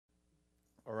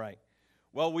All right.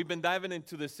 Well, we've been diving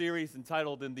into the series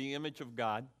entitled In the Image of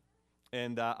God,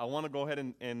 and I want to go ahead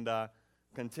and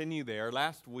continue there.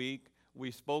 Last week,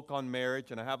 we spoke on marriage,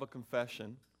 and I have a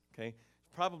confession, okay?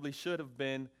 Probably should have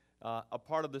been a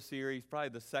part of the series, probably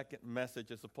the second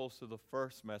message as opposed to the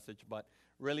first message, but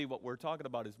really what we're talking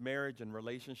about is marriage and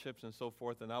relationships and so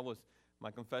forth, and my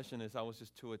confession is I was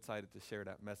just too excited to share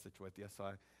that message with you,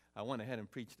 so I went ahead and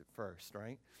preached it first,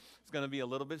 right? It's going to be a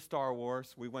little bit Star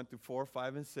Wars. We went through 4,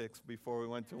 5, and 6 before we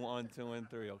went to 1, 2, and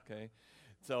 3, okay?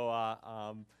 So,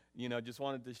 just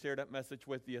wanted to share that message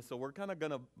with you. So we're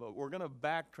gonna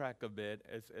backtrack a bit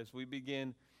as we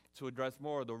begin to address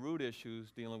more of the root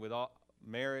issues dealing with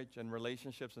marriage and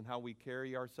relationships and how we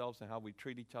carry ourselves and how we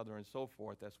treat each other and so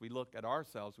forth. As we look at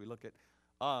ourselves, we look at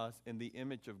us in the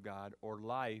image of God, or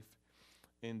life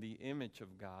in the image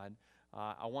of God.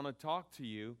 I want to talk to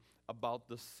you about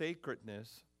the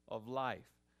sacredness of life.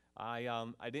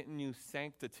 I didn't use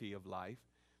sanctity of life,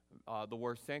 the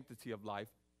word sanctity of life,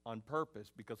 on purpose,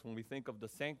 because when we think of the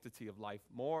sanctity of life,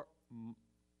 more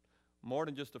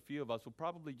than just a few of us will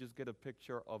probably just get a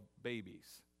picture of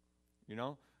babies,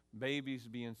 babies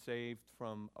being saved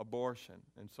from abortion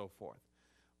and so forth.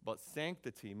 But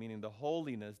sanctity, meaning the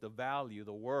holiness, the value,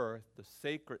 the worth, the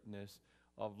sacredness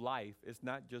of life, is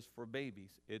not just for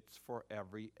babies, it's for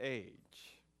every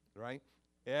age, right?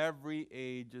 Every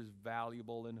age is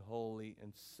valuable and holy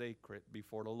and sacred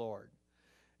before the Lord.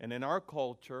 And in our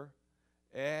culture,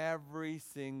 every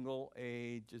single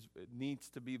age needs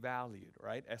to be valued,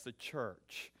 right? As a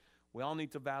church, we all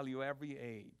need to value every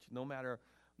age, no matter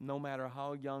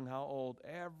how young, how old.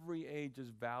 Every age is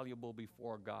valuable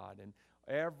before God, and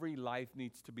every life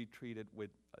needs to be treated with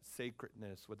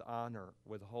sacredness, with honor,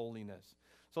 with holiness.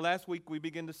 So last week we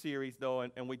began the series, though,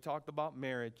 and we talked about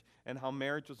marriage and how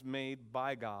marriage was made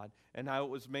by God and how it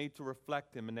was made to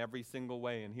reflect Him in every single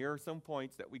way. And here are some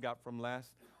points that we got from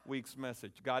last week's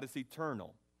message. God is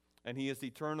eternal, and He is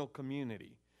eternal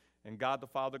community. And God the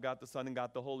Father, God the Son, and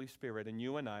God the Holy Spirit, and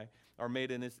you and I are made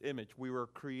in His image. We were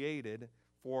created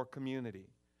for community.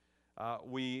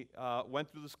 We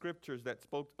went through the scriptures that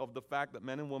spoke of the fact that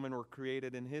men and women were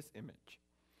created in His image.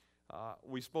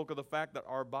 We spoke of the fact that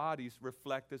our bodies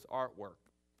reflect His artwork,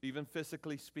 even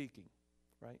physically speaking,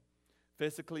 right?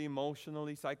 Physically,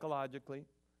 emotionally, psychologically.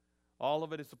 All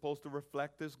of it is supposed to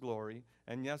reflect His glory.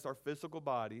 And yes, our physical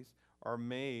bodies are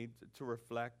made to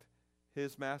reflect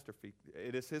His masterpiece.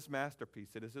 It is His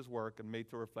masterpiece. It is His work and made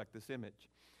to reflect this image.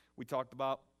 We talked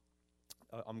about,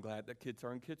 I'm glad that kids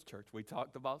are in kids' church. We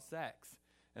talked about sex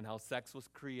and how sex was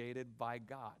created by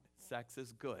God. Sex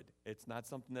is good. It's not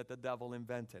something that the devil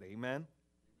invented. Amen?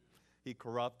 He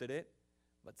corrupted it,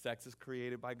 but sex is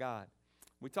created by God.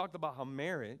 We talked about how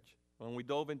marriage, when we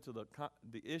dove into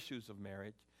the issues of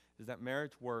marriage, is that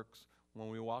marriage works when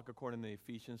we walk according to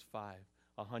Ephesians 5,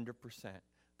 100%.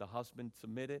 The husband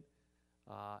submitted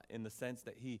in the sense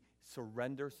that he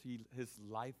surrenders his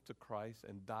life to Christ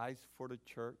and dies for the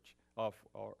church, or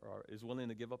is willing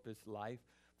to give up his life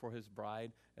for his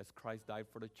bride as Christ died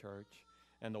for the church,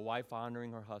 and the wife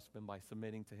honoring her husband by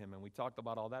submitting to him. And we talked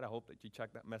about all that. I hope that you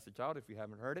check that message out if you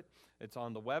haven't heard it. It's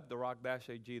on the web,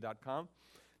 therock-ag.com.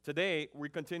 Today, we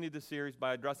continue the series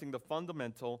by addressing the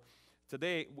fundamental.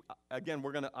 Today, again,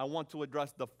 I want to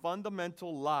address the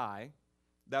fundamental lie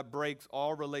that breaks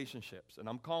all relationships, and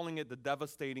I'm calling it the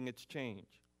devastating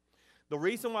exchange. The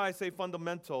reason why I say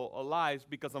fundamental lie is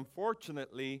because,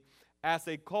 unfortunately, as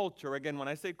a culture, again, when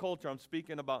I say culture, I'm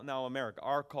speaking about now America,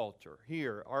 our culture,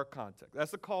 here, our context.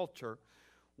 As a culture,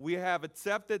 we have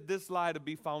accepted this lie to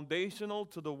be foundational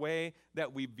to the way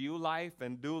that we view life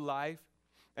and do life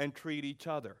and treat each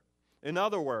other. In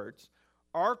other words,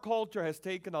 our culture has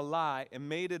taken a lie and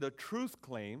made it a truth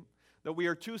claim that we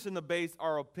are choosing to base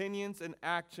our opinions and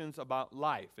actions about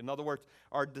life. In other words,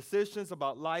 our decisions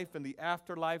about life and the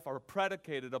afterlife are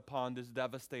predicated upon this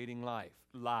devastating lie.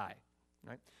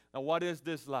 Right? Now, what is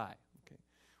this lie? Okay.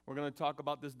 We're going to talk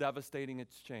about this devastating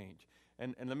exchange.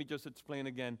 And let me just explain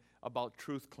again about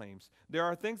truth claims. There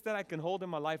are things that I can hold in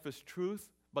my life as truth,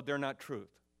 but they're not truth,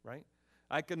 right?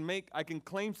 I can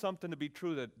claim something to be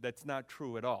true that's not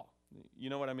true at all. You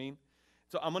know what I mean?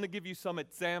 So I'm going to give you some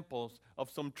examples of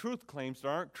some truth claims that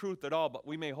aren't truth at all, but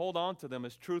we may hold on to them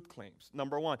as truth claims.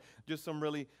 Number one, just some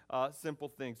really simple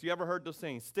things. You ever heard the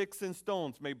saying, sticks and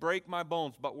stones may break my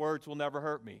bones, but words will never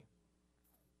hurt me?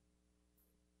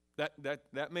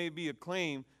 That may be a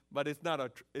claim, but it's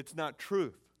not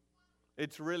truth.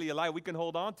 It's really a lie. We can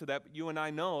hold on to that, but you and I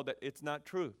know that it's not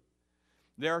truth.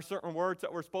 There are certain words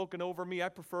that were spoken over me. I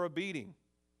prefer a beating.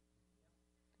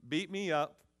 Beat me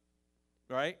up,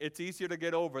 right? It's easier to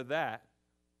get over that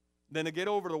than to get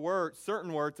over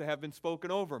certain words that have been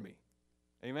spoken over me.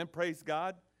 Amen. Praise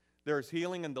God. There is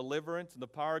healing and deliverance, and the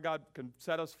power of God can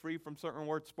set us free from certain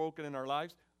words spoken in our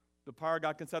lives. The power of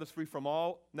God can set us free from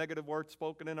all negative words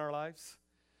spoken in our lives.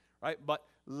 Right? But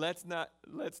let's not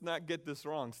get this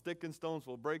wrong. Stick and stones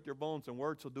will break your bones, and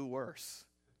words will do worse.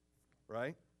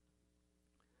 Right?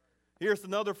 Here's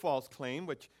another false claim,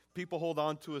 which people hold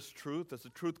on to as truth, as a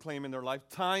truth claim in their life.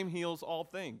 Time heals all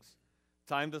things.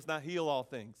 Time does not heal all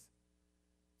things.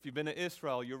 If you've been to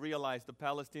Israel, you realize the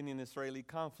Palestinian-Israeli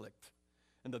conflict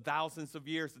and the thousands of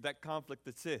years that conflict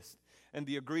exists and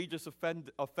the egregious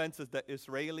offenses that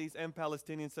Israelis and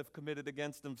Palestinians have committed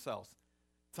against themselves.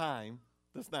 Time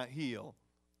does not heal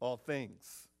all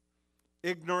things.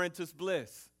 Ignorance is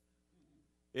bliss.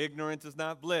 Ignorance is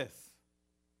not bliss.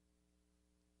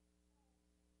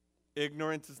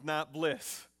 Ignorance is not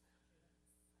bliss.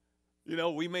 You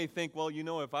know, we may think, well,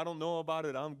 if I don't know about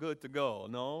it, I'm good to go.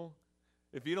 No.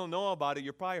 If you don't know about it,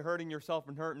 you're probably hurting yourself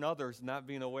and hurting others, not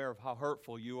being aware of how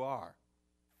hurtful you are.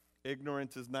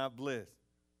 Ignorance is not bliss.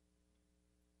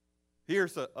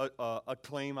 Here's a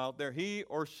claim out there. He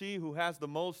or she who has the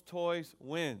most toys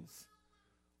wins.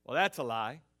 Well, that's a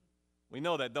lie. We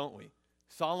know that, don't we?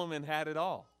 Solomon had it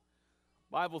all.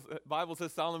 Bible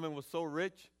says Solomon was so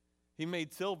rich, he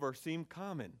made silver seem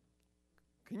common.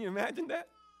 Can you imagine that?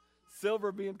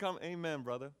 Silver being common. Amen,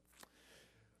 brother.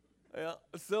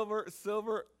 Silver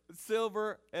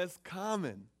as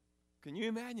common. Can you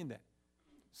imagine that?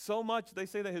 So much, they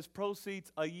say that his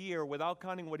proceeds a year, without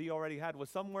counting what he already had, was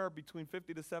somewhere between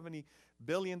 $50 to $70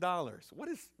 billion. What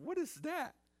is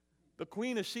that? The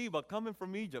Queen of Sheba coming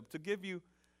from Egypt to give you,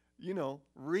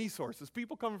 resources.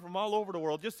 People coming from all over the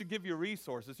world just to give you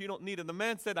resources. You don't need it. The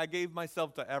man said, I gave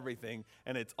myself to everything,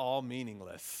 and it's all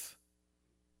meaningless.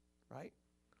 Right?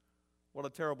 What a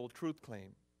terrible truth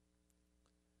claim.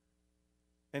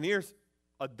 And here's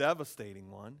a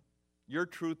devastating one. Your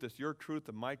truth is your truth,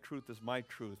 and my truth is my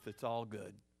truth. It's all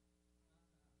good.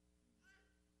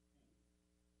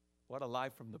 What a lie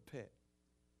from the pit.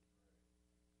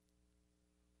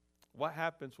 What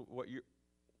happens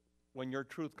when your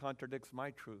truth contradicts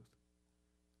my truth?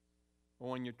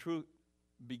 Or when your truth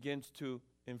begins to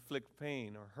inflict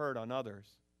pain or hurt on others?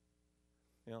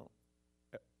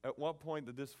 At what point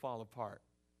did this fall apart?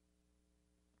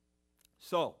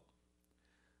 So,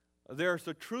 there's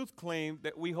a truth claim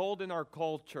that we hold in our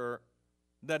culture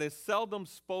that is seldom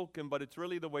spoken, but it's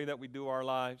really the way that we do our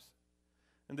lives.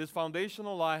 And this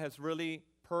foundational lie has really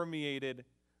permeated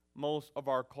most of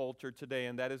our culture today,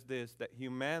 and that is this, that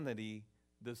humanity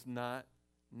does not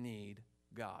need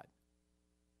God.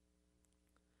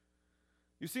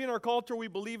 You see, in our culture, we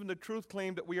believe in the truth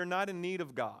claim that we are not in need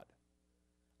of God.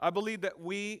 I believe that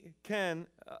we can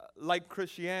like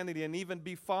Christianity and even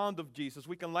be fond of Jesus.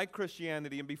 We can like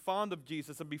Christianity and be fond of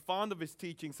Jesus and be fond of his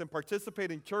teachings and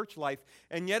participate in church life,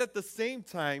 and yet at the same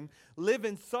time live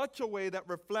in such a way that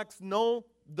reflects no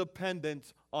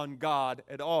dependence on God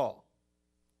at all.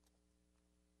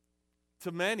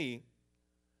 To many,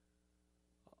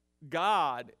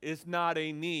 God is not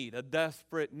a need, a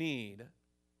desperate need.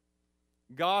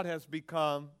 God has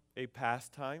become a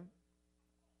pastime.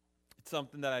 It's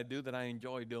something that I do that I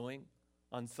enjoy doing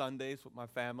on Sundays with my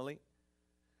family.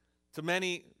 To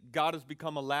many, God has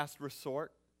become a last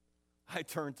resort. I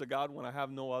turn to God when I have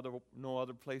no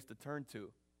other place to turn to.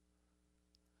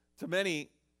 To many,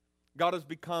 God has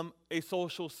become a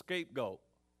social scapegoat.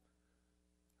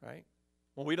 Right?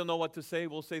 When we don't know what to say,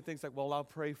 we'll say things like, well, I'll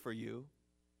pray for you.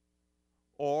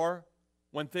 Or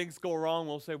when things go wrong,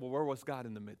 we'll say, well, where was God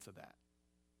in the midst of that?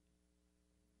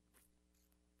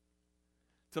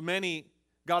 To many,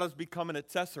 God has become an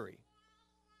accessory.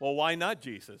 Well, why not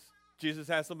Jesus? Jesus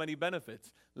has so many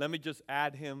benefits. Let me just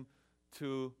add him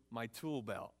to my tool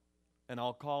belt, and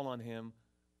I'll call on him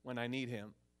when I need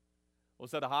him. I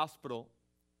was at a hospital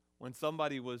when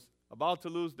somebody was about to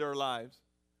lose their lives,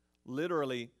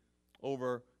 literally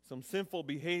over some sinful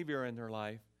behavior in their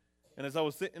life. And as I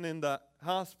was sitting in the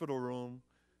hospital room,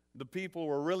 the people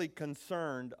were really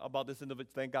concerned about this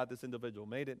individual. Thank God this individual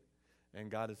made it. And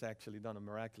God has actually done a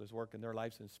miraculous work in their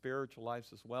lives and spiritual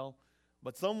lives as well.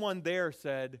 But someone there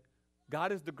said,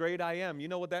 God is the great I am. You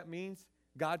know what that means?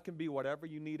 God can be whatever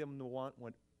you need him to want,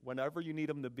 whenever you need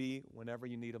him to be, whenever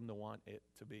you need him to want it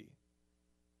to be.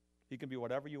 He can be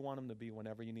whatever you want him to be,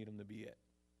 whenever you need him to be it.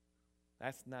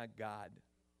 That's not God.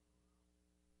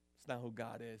 It's not who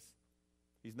God is.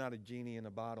 He's not a genie in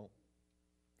a bottle.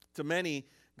 To many,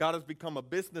 God has become a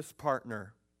business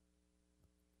partner.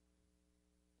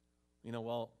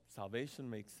 Well, salvation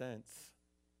makes sense.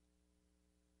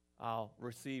 I'll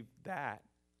receive that.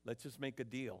 Let's just make a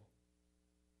deal,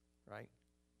 right?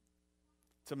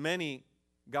 To many,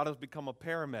 God has become a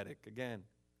paramedic again.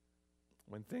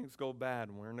 When things go bad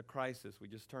and we're in a crisis, we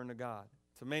just turn to God.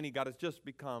 To many, God has just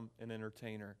become an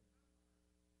entertainer.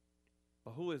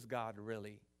 But who is God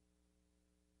really?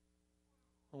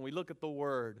 When we look at the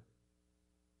Word,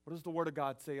 what does the Word of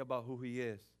God say about who He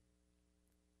is?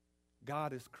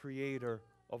 God is creator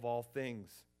of all things.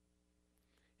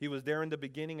 He was there in the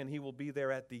beginning and He will be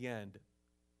there at the end.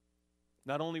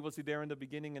 Not only was He there in the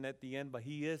beginning and at the end, but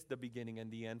He is the beginning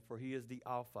and the end, for He is the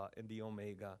Alpha and the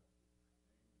Omega.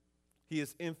 He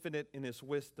is infinite in His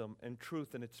wisdom and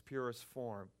truth in its purest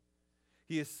form.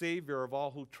 He is Savior of all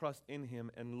who trust in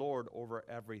Him and Lord over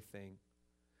everything.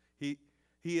 He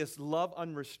is love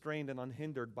unrestrained and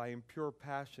unhindered by impure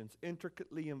passions,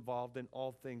 intricately involved in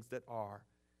all things that are.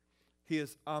 He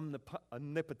is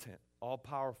omnipotent,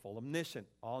 all-powerful, omniscient,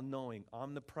 all-knowing,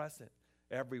 omnipresent,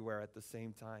 everywhere at the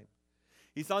same time.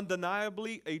 He's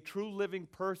undeniably a true living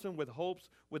person with hopes,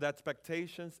 with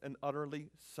expectations, and utterly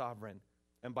sovereign.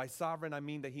 And by sovereign, I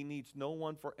mean that He needs no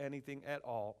one for anything at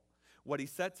all. What He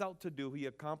sets out to do, He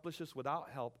accomplishes without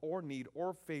help or need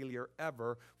or failure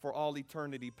ever for all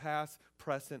eternity, past,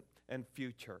 present, and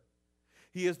future.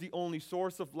 He is the only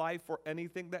source of life for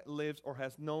anything that lives or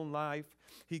has known life.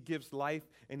 He gives life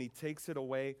and He takes it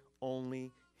away.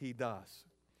 Only He does.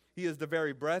 He is the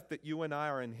very breath that you and I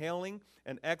are inhaling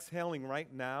and exhaling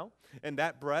right now. And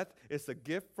that breath is a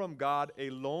gift from God, a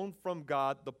loan from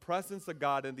God, the presence of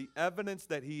God, and the evidence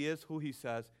that He is who He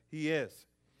says He is.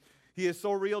 He is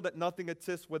so real that nothing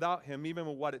exists without Him, even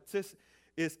when what exists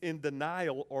is in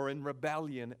denial or in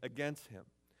rebellion against Him.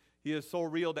 He is so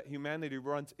real that humanity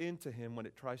runs into Him when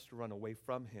it tries to run away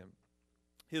from Him.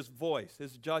 His voice,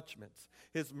 His judgments,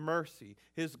 His mercy,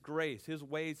 His grace, His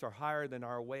ways are higher than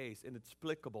our ways,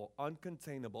 inexplicable,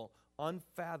 uncontainable,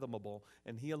 unfathomable,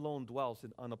 and He alone dwells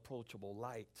in unapproachable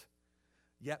light.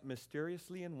 Yet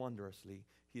mysteriously and wondrously,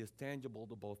 He is tangible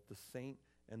to both the saint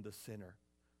and the sinner.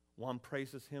 One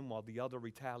praises Him while the other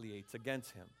retaliates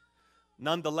against Him.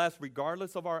 Nonetheless,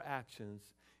 regardless of our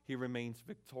actions, He remains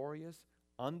victorious,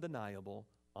 undeniable,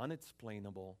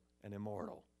 unexplainable, and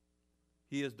immortal.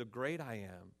 He is the great I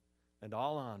am, and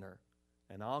all honor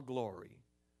and all glory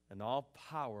and all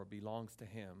power belongs to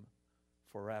Him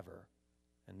forever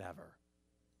and ever.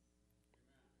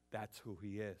 That's who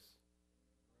He is.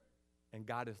 And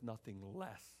God is nothing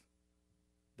less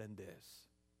than this.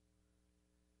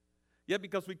 Yet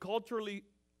because we culturally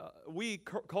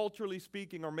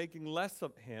speaking are making less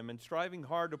of Him and striving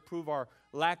hard to prove our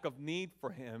lack of need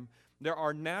for Him, there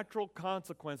are natural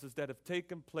consequences that have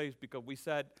taken place because we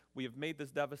said we have made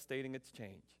this devastating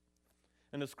exchange.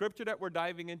 And the scripture that we're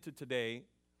diving into today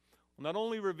will not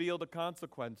only reveal the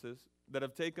consequences that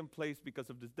have taken place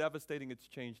because of this devastating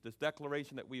exchange, this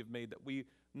declaration that we have made that we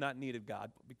not needed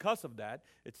God, but because of that,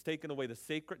 it's taken away the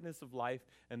sacredness of life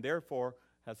and therefore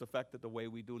has affected the way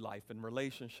we do life and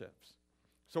relationships.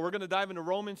 So we're going to dive into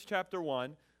Romans chapter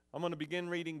 1. I'm going to begin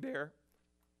reading there.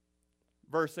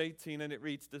 Verse 18, and it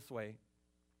reads this way.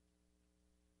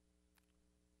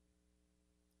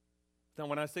 Now,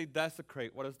 when I say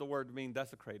desecrate, what does the word mean,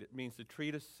 desecrate? It means to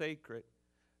treat a sacred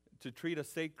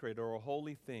or a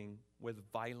holy thing with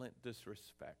violent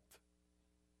disrespect.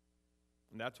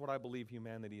 And that's what I believe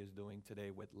humanity is doing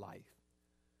today with life.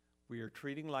 We are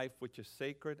treating life, which is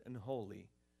sacred and holy,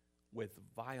 with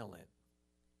violent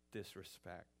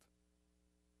disrespect.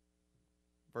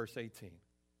 Verse 18.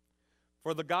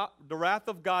 For the wrath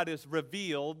of God is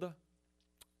revealed,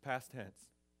 past tense,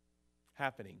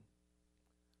 happening.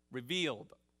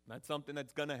 Revealed, not something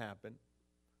that's going to happen.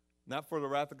 Not for the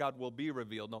wrath of God will be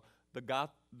revealed. No,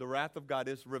 the wrath of God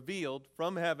is revealed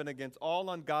from heaven against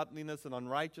all ungodliness and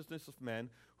unrighteousness of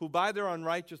men, who by their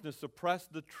unrighteousness suppress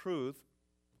the truth.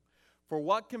 For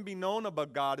what can be known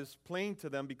about God is plain to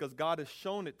them because God has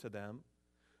shown it to them.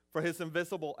 For His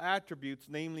invisible attributes,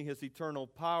 namely His eternal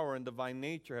power and divine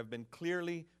nature, have been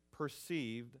clearly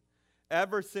perceived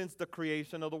ever since the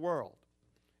creation of the world,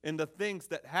 in the things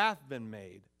that have been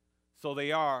made, so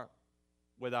they are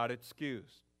without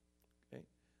excuse. Okay?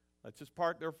 Let's just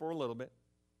park there for a little bit.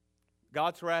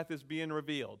 God's wrath is being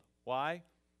revealed. Why?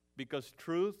 Because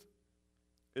truth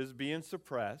is being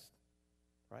suppressed,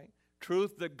 right?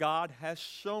 Truth that God has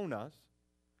shown us,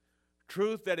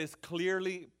 truth that is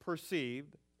clearly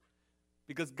perceived,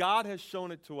 because God has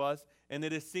shown it to us, and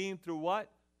it is seen through what?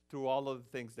 Through all of the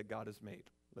things that God has made.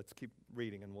 Let's keep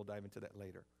reading, and we'll dive into that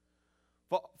later.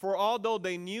 For although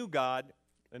they knew God,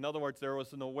 in other words, there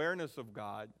was an awareness of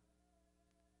God,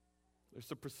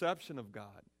 there's a perception of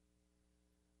God,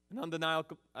 an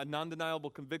undeniable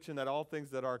conviction that all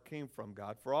things that are came from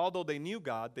God. For although they knew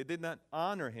God, they did not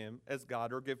honor Him as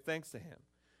God or give thanks to Him,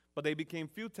 But they became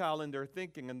futile in their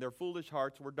thinking, and their foolish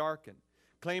hearts were darkened.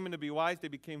 Claiming to be wise, they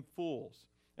became fools,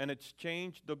 and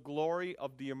exchanged the glory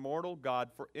of the immortal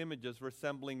God for images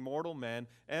resembling mortal men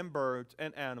and birds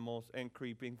and animals and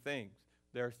creeping things.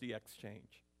 There's the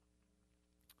exchange.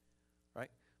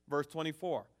 Right? Verse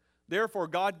 24. Therefore,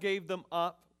 God gave them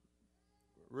up.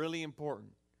 Really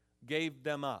important. Gave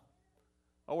them up.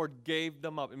 The word gave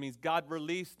them up. It means God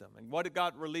released them. And what did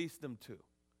God release them to?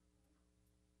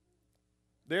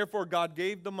 Therefore, God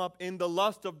gave them up in the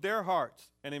lust of their hearts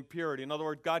and impurity. In other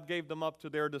words, God gave them up to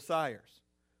their desires,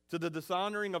 to the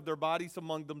dishonoring of their bodies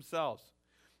among themselves,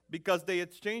 because they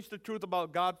exchanged the truth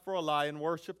about God for a lie and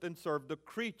worshiped and served the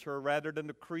creature rather than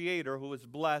the Creator, who is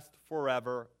blessed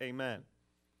forever. Amen.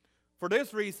 For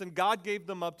this reason, God gave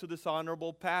them up to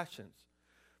dishonorable passions.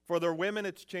 For their women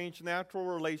exchanged natural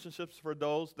relationships for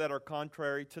those that are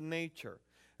contrary to nature.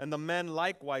 And the men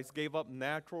likewise gave up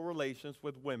natural relations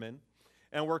with women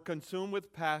and were consumed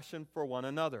with passion for one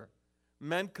another,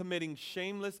 men committing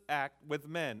shameless act with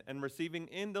men and receiving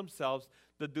in themselves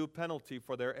the due penalty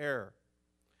for their error.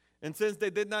 And since they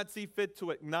did not see fit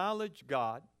to acknowledge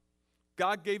God,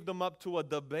 God gave them up to a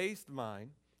debased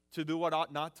mind to do what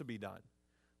ought not to be done.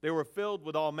 They were filled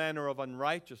with all manner of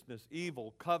unrighteousness,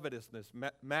 evil, covetousness,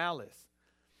 malice.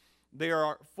 They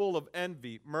are full of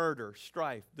envy, murder,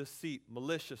 strife, deceit,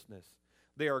 maliciousness.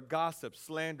 They are gossips,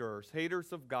 slanderers,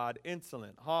 haters of God,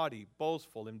 insolent, haughty,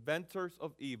 boastful, inventors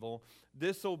of evil,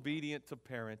 disobedient to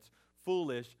parents,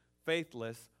 foolish,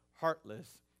 faithless, heartless,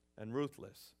 and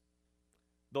ruthless.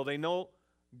 Though they know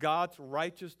God's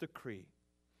righteous decree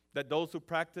that those who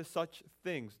practice such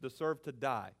things deserve to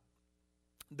die,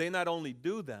 they not only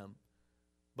do them,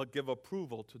 but give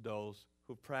approval to those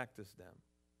who practice them.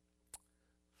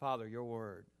 Father, your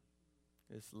word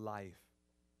is life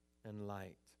and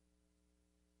light.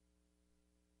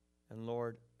 And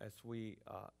Lord, as we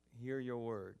hear your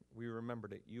word, we remember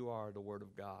that you are the word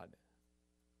of God.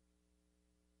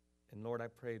 And Lord, I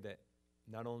pray that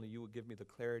not only you would give me the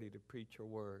clarity to preach your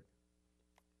word,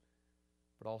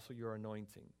 but also your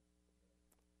anointing.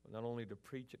 Not only to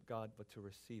preach it, God, but to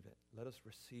receive it. Let us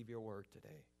receive your word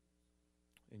today.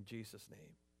 In Jesus' name,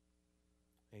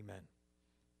 amen.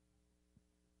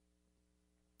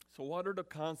 So what are the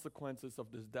consequences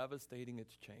of this devastating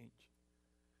exchange?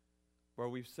 Where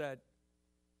we've said,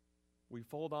 we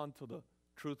fold on to the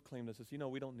truth claim that says,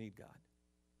 we don't need God.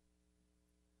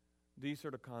 These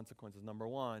are the consequences. Number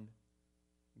one,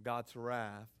 God's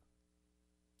wrath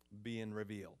being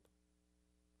revealed.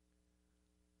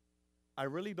 I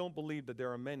really don't believe that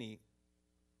there are many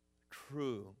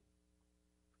true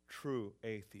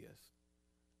atheists.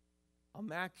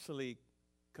 I'm actually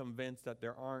convinced that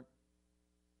there aren't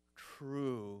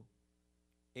true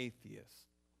atheists,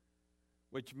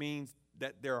 which means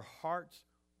that their hearts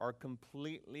are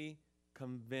completely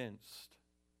convinced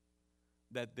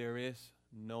that there is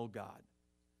no God.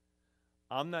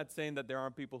 I'm not saying that there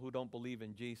aren't people who don't believe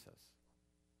in Jesus.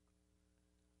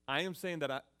 I am saying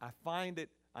that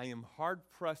I am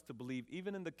hard-pressed to believe,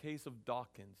 even in the case of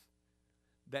Dawkins,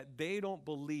 that they don't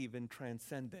believe in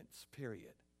transcendence,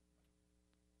 period.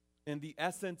 In the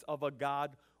essence of a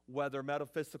God, whether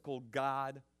metaphysical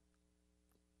God,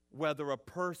 whether a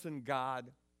person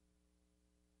God,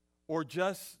 or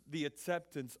just the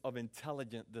acceptance of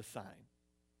intelligent design.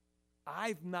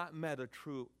 I've not met a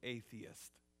true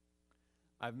atheist.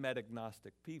 I've met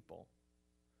agnostic people.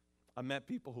 I've met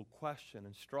people who question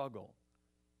and struggle.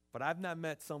 But I've not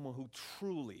met someone who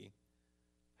truly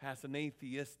has an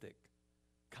atheistic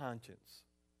conscience.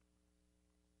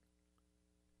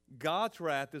 God's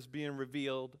wrath is being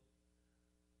revealed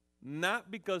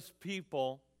not because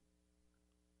people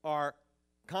are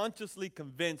consciously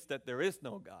convinced that there is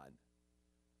no God,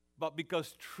 but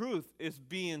because truth is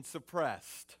being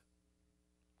suppressed.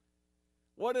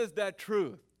 What is that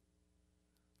truth?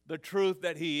 The truth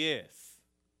that He is.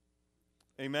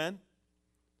 Amen?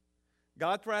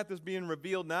 God's wrath is being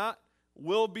revealed, not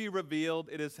will be revealed.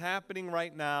 It is happening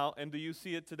right now. And do you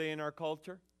see it today in our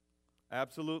culture?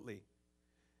 Absolutely.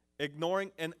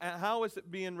 Ignoring, and how is it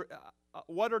being,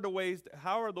 how are the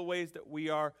ways that we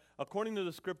are, according to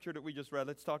the scripture that we just read,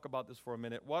 let's talk about this for a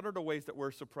minute. What are the ways that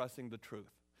we're suppressing the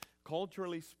truth?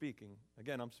 Culturally speaking,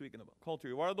 again, I'm speaking about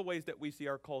culture. What are the ways that we see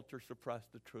our culture suppress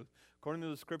the truth? According to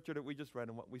the scripture that we just read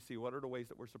and what we see, what are the ways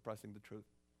that we're suppressing the truth?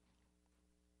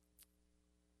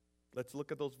 Let's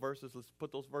look at those verses. Let's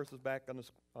put those verses back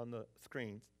on the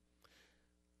screens.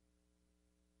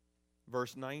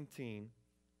 Verse 19.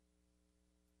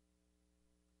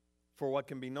 For what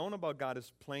can be known about God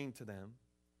is plain to them,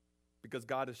 because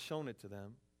God has shown it to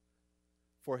them.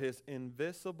 For His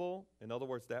invisible, in other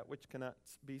words, that which cannot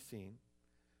be seen,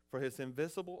 For his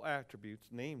invisible attributes,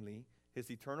 namely his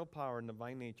eternal power and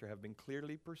divine nature, have been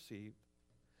clearly perceived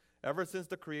ever since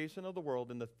the creation of the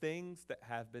world and the things that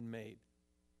have been made.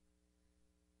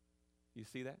 You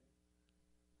see that?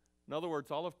 In other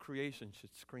words, all of creation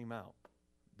should scream out,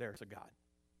 there's a God.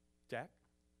 Jack?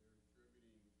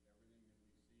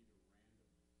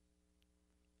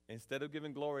 Instead of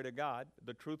giving glory to God,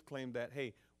 the truth claimed that,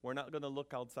 hey, we're not going to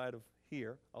look outside of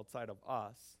here, outside of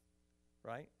us,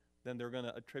 right? Then they're going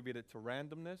to attribute it to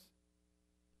randomness.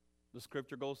 The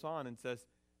scripture goes on and says,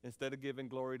 instead of giving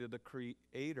glory to the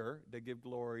Creator, they give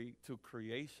glory to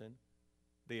creation.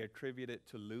 They attribute it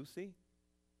to Lucy.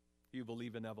 You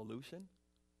believe in evolution,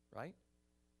 right?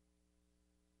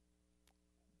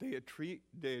 They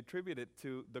attribute it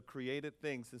to the created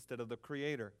things instead of the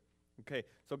Creator. Okay,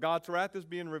 so God's wrath is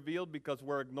being revealed because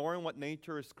we're ignoring what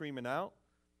nature is screaming out.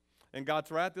 And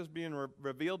God's wrath is being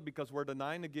revealed because we're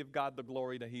denying to give God the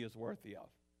glory that He is worthy of.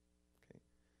 Okay.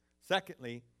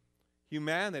 Secondly,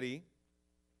 humanity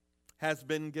has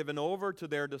been given over to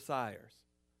their desires.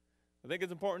 I think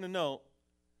it's important to note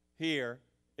here,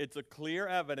 it's a clear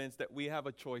evidence that we have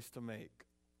a choice to make.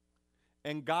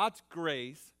 And God's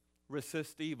grace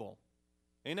resists evil.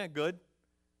 Ain't that good?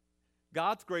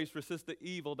 God's grace resists the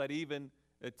evil that even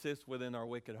exists within our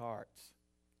wicked hearts.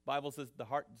 The Bible says the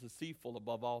heart is deceitful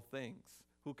above all things.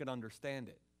 Who can understand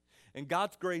it? And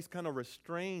God's grace kind of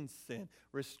restrains sin,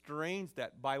 restrains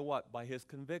that by what? By His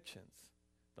convictions.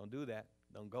 Don't do that.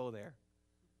 Don't go there.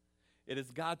 It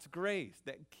is God's grace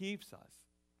that keeps us.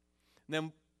 And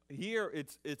then here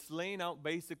it's laying out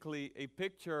basically a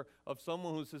picture of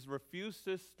someone who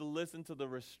refuses to listen to the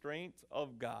restraints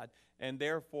of God, and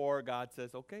therefore God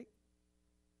says, okay.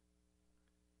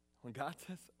 When God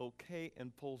says okay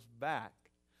and pulls back,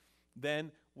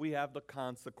 then we have the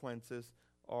consequences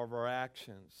of our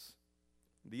actions.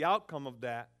 The outcome of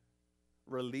that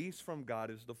release from God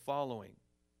is the following: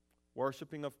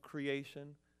 worshiping of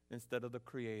creation instead of the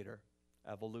Creator,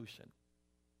 evolution.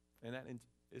 And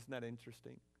isn't that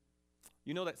interesting?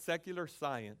 You know that secular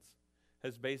science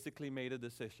has basically made a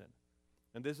decision.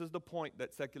 And this is the point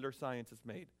that secular science has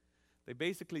made. They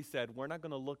basically said, we're not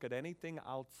going to look at anything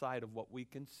outside of what we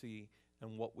can see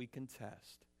and what we can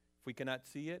test. If we cannot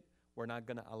see it, we're not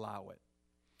going to allow it.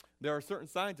 There are certain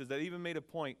scientists that even made a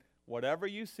point, whatever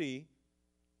you see,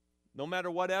 no matter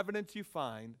what evidence you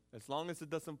find, as long as it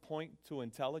doesn't point to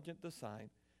intelligent design,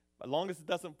 as long as it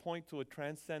doesn't point to a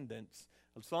transcendence,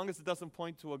 as long as it doesn't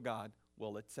point to a God,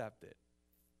 we'll accept it.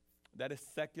 That is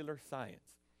secular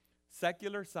science.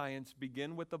 Secular science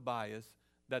begins with the bias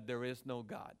that there is no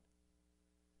God.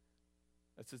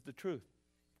 This is the truth.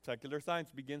 Secular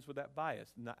science begins with that bias.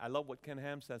 Now, I love what Ken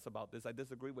Ham says about this. I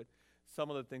disagree with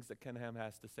some of the things that Ken Ham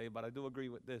has to say, but I do agree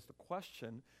with this. The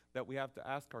question that we have to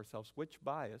ask ourselves, which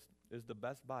bias is the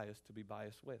best bias to be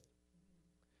biased with?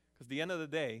 Because at the end of the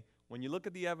day, when you look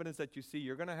at the evidence that you see,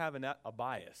 you're going to have a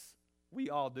bias. We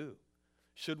all do.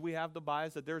 Should we have the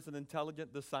bias that there's an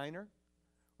intelligent designer?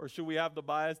 Or should we have the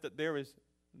bias that there is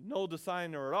no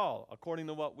designer at all, according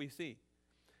to what we see?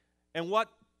 And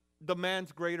what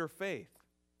demands greater faith?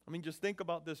 I mean, just think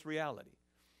about this reality.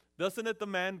 Doesn't it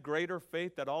demand greater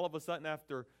faith that all of a sudden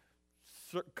after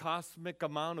cosmic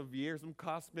amount of years,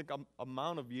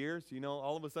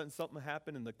 all of a sudden something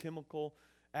happened in the chemical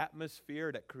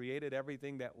atmosphere that created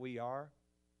everything that we are?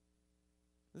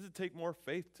 Does it take more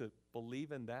faith to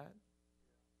believe in that?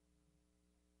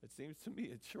 It seems to me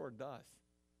it sure does.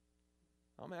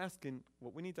 I'm asking,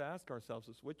 what we need to ask ourselves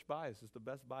is, which bias is the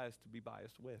best bias to be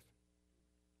biased with?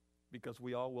 Because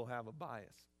we all will have a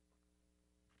bias.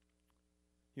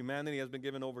 Humanity has been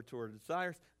given over to her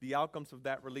desires. The outcomes of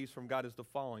that release from God is the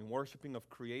following: worshiping of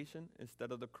creation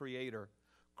instead of the Creator,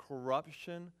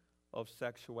 corruption of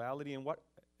sexuality,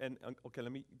 okay,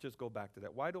 let me just go back to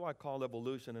that. Why do I call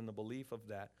evolution and the belief of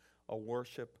that a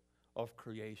worship of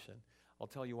creation? I'll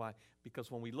tell you why. Because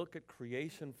when we look at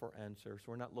creation for answers,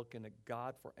 we're not looking at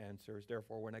God for answers.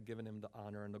 Therefore, we're not giving Him the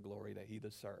honor and the glory that He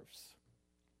deserves.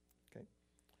 Okay.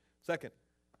 Second,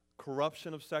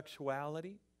 corruption of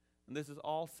sexuality. And this is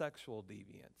all sexual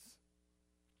deviance.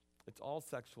 It's all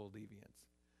sexual deviance.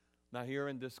 Now here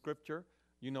in this scripture,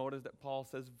 you notice that Paul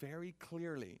says very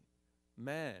clearly,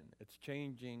 man, it's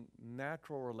changing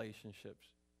natural relationships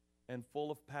and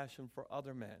full of passion for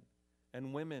other men.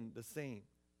 And women, the same.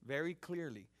 Very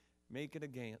clearly, make it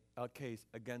a case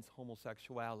against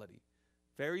homosexuality.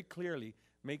 Very clearly,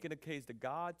 make it a case that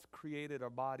God's created our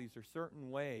bodies a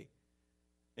certain way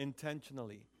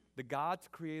intentionally. That God's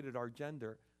created our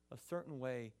gender a certain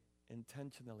way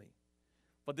intentionally.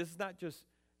 But this is not just,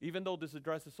 even though this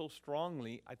addresses so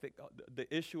strongly, I think, the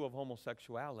issue of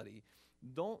homosexuality,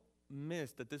 don't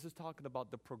miss that this is talking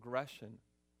about the progression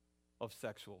of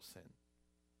sexual sin.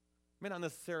 It may not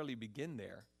necessarily begin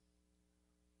there,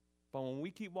 but when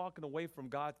we keep walking away from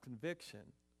God's conviction,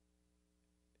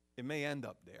 it may end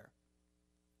up there.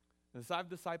 And so I've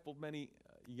discipled many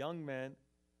young men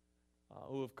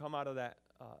who have come out of that,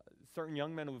 certain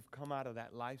young men who have come out of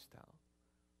that lifestyle.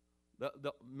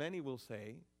 Many will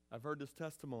say, I've heard this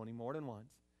testimony more than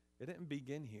once, it didn't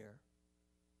begin here,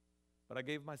 but I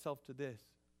gave myself to this,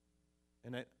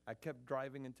 and I kept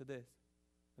driving into this,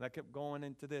 and I kept going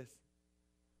into this,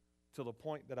 to the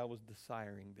point that I was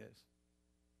desiring this.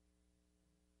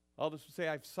 Others will say,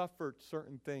 I've suffered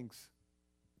certain things,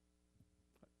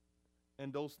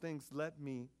 and those things led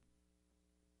me,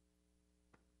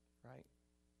 right?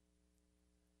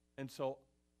 And so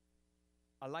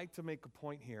I like to make a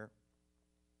point here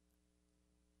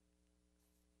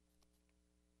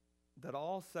that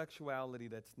all sexuality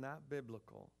that's not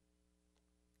biblical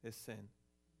is sin.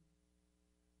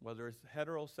 Whether it's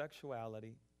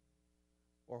heterosexuality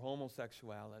or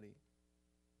homosexuality,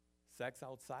 sex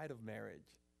outside of marriage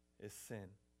is sin.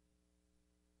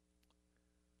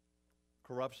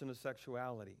 Corruption of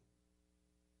sexuality.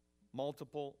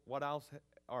 What else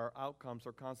are outcomes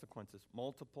or consequences?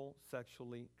 Multiple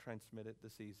sexually transmitted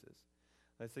diseases.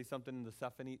 Let's say something in the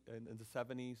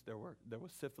 70s, there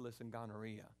was syphilis and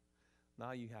gonorrhea.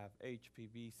 Now you have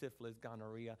HPV, syphilis,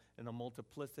 gonorrhea, and a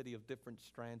multiplicity of different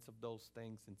strands of those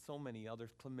things, and so many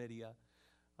others, chlamydia,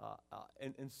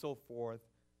 and so forth.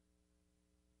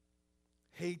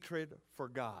 Hatred for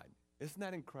God. Isn't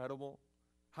that incredible?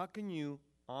 How can you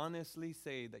honestly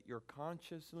say that you're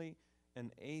consciously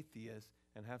an atheist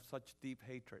and have such deep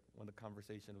hatred when the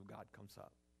conversation of God comes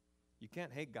up? You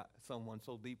can't hate someone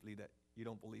so deeply that you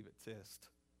don't believe it exists.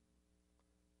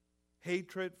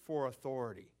 Hatred for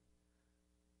authority.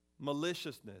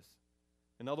 Maliciousness.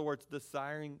 In other words,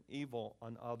 desiring evil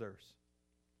on others.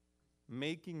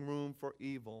 Making room for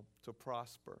evil to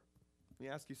prosper. Let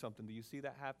me ask you something. Do you see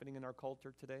that happening in our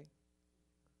culture today?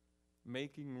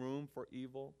 Making room for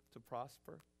evil to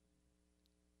prosper.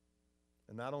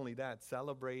 And not only that,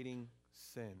 celebrating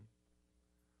sin.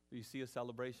 Do you see a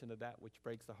celebration of that which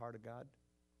breaks the heart of God?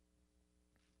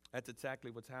 That's exactly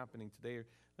what's happening today.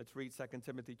 Let's read 2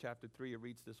 Timothy chapter 3. It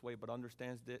reads this way, but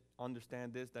understand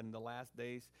this, that in the last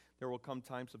days there will come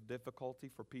times of difficulty,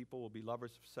 for people will be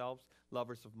lovers of selves,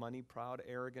 lovers of money, proud,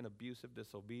 arrogant, abusive,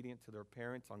 disobedient to their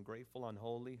parents, ungrateful,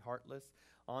 unholy, heartless,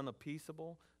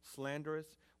 unappeasable, slanderous,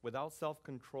 without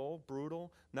self-control,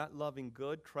 brutal, not loving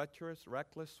good, treacherous,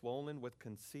 reckless, swollen with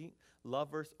conceit,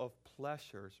 lovers of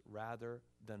pleasures rather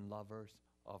than lovers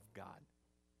of God.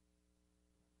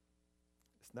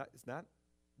 It's not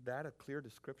that a clear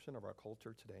description of our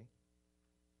culture today?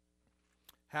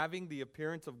 Having the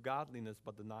appearance of godliness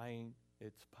but denying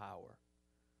its power.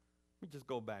 Let me just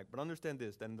go back. But understand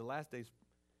this, that in the last days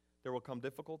there will come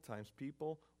difficult times.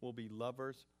 People will be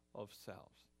lovers of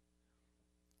selves.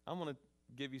 I'm going to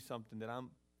give you something that I'm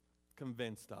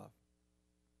convinced of.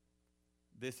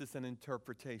 This is an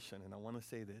interpretation, and I want to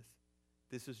say this.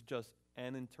 This is just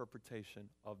an interpretation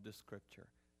of the scripture,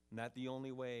 not the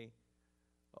only way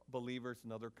believers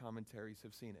and other commentaries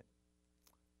have seen it.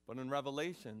 But in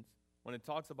Revelations, when it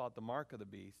talks about the mark of the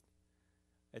beast,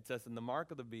 it says, and the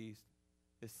mark of the beast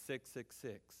is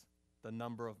 666, the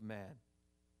number of man.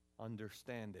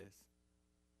 Understand this.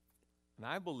 And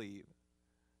I believe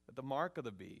that the mark of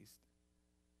the beast,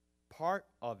 part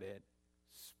of it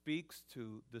speaks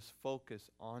to this focus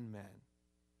on man,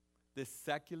 this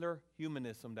secular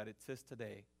humanism that exists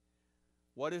today.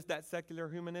 What is that secular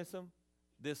humanism?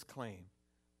 This claim.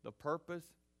 The purpose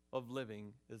of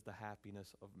living is the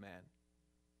happiness of man.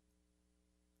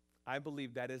 I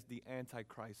believe that is the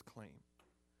Antichrist claim.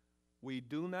 We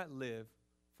do not live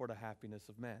for the happiness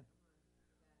of man.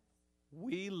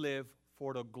 We live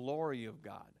for the glory of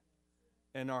God.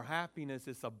 And our happiness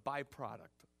is a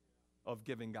byproduct of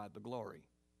giving God the glory.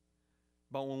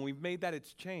 But when we've made that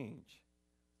its change,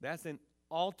 that's an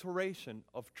alteration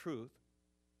of truth,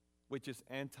 which is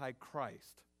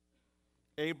Antichrist.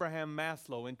 Abraham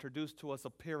Maslow introduced to us a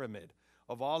pyramid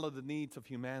of all of the needs of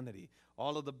humanity,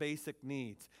 all of the basic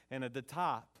needs. And at the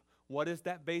top, what is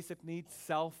that basic need?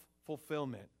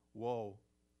 Self-fulfillment. Whoa,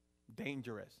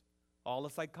 dangerous. All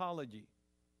of psychology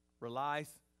relies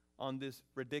on this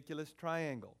ridiculous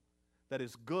triangle that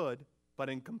is good but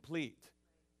incomplete.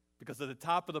 Because at the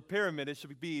top of the pyramid, it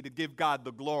should be to give God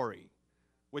the glory,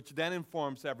 which then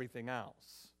informs everything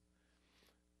else.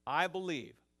 I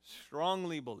believe,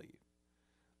 strongly believe,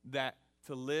 that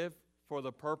to live for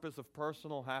the purpose of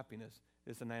personal happiness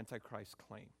is an Antichrist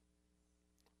claim.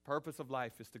 Purpose of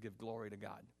life is to give glory to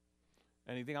God.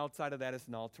 Anything outside of that is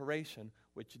an alteration,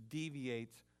 which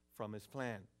deviates from his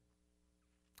plan.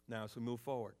 Now, as we move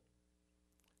forward,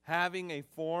 having a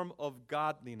form of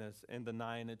godliness and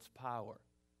denying its power.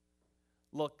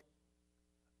 Look,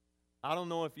 I don't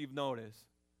know if you've noticed,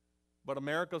 but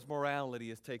America's morality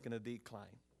is taking a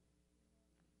decline.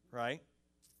 Right?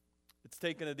 It's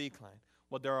taking a decline.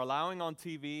 What they're allowing on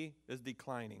TV is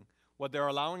declining. What they're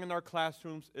allowing in our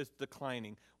classrooms is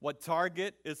declining. What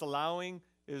Target is allowing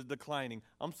is declining.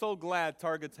 I'm so glad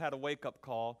Target's had a wake-up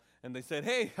call, and they said,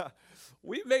 hey,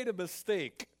 we made a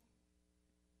mistake.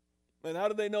 And how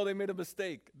did they know they made a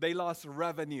mistake? They lost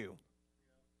revenue.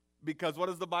 Because what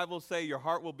does the Bible say? Your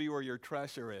heart will be where your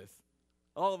treasure is.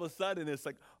 All of a sudden, it's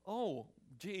like, oh,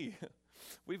 gee,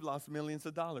 we've lost millions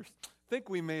of dollars. Think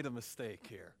we made a mistake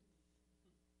here.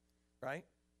 Right?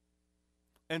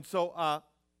 And so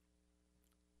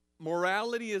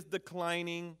morality is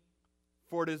declining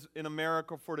in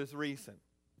America for this reason.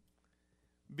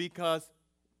 Because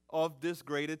of this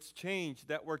greatest change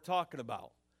that we're talking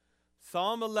about.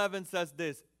 Psalm 11 says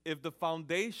this, if the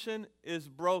foundation is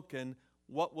broken,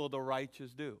 what will the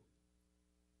righteous do?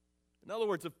 In other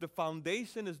words, if the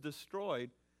foundation is destroyed,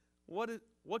 what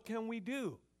can we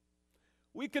do?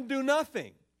 We can do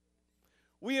nothing.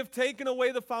 We have taken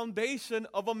away the foundation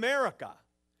of America.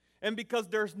 And because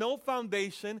there's no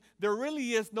foundation, there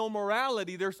really is no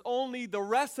morality. There's only the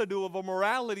residue of a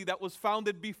morality that was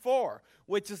founded before,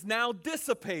 which is now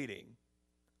dissipating.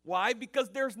 Why? Because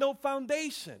there's no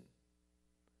foundation.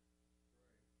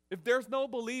 If there's no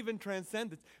belief in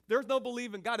transcendence, there's no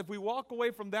belief in God. If we walk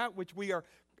away from that which we are,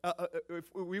 if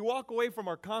we walk away from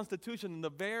our Constitution and the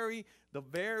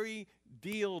very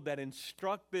deal that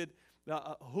instructed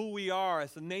who we are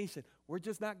as a nation, we're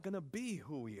just not going to be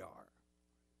who we are.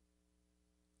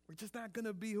 We're just not going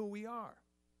to be who we are.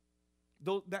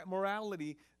 Though that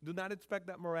morality, do not expect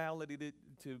that morality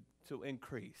to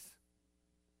increase.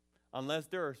 Unless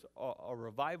there's a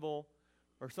revival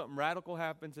or something radical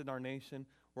happens in our nation,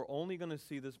 we're only going to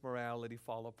see this morality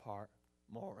fall apart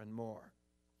more and more.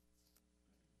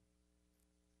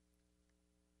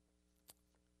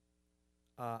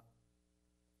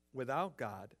 Without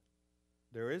God,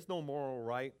 there is no moral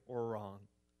right or wrong.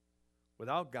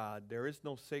 Without God, there is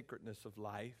no sacredness of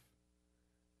life.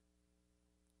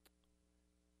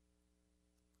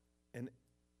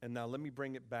 And now let me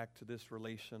bring it back to this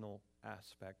relational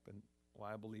aspect, and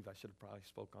why I believe I should have probably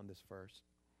spoke on this first.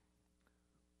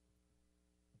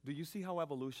 Do you see how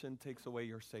evolution takes away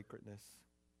your sacredness?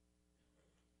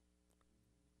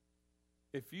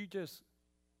 If you just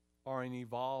are an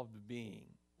evolved being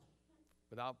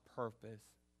without purpose,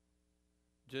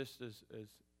 just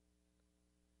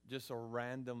a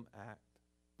random act,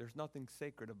 there's nothing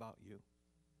sacred about you.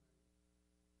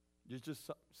 You're just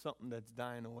something that's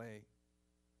dying away.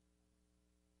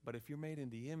 But if you're made in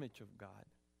the image of God,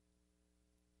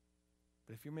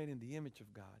 there's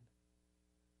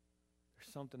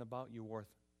something about you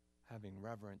worth having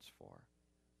reverence for.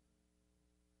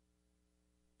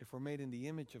 If we're made in the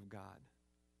image of God,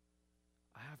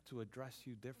 I have to address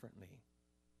you differently.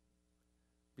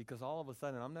 Because all of a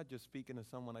sudden, I'm not just speaking to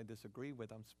someone I disagree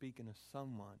with, I'm speaking to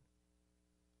someone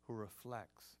who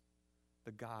reflects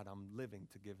the God I'm living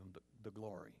to give him the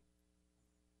glory.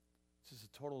 It's just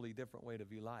a totally different way to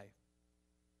view life.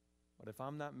 But if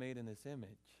I'm not made in his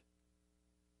image,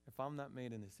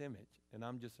 and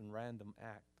I'm just in random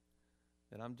act,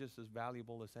 then I'm just as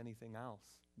valuable as anything else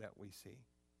that we see.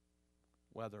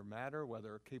 Whether matter,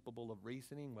 whether capable of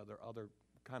reasoning, whether other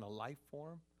kind of life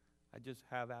form, I just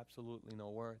have absolutely no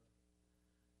worth.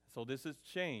 So this is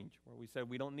change, where we said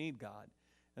we don't need God.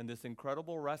 And this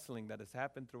incredible wrestling that has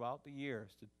happened throughout the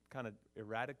years to kind of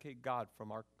eradicate God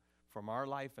from our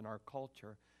life and our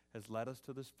culture has led us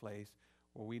to this place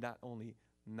where we not only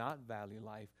not value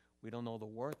life, we don't know the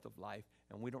worth of life,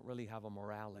 and we don't really have a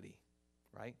morality,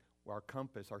 right? Where our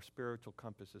compass, our spiritual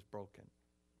compass is broken.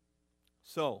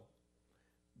 So,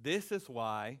 this is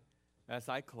why, as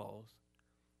I close,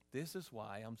 this is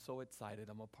why I'm so excited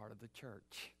I'm a part of the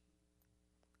church.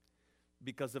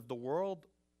 Because I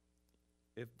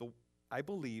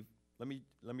believe, let me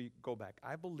go back.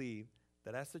 I believe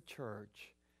that as a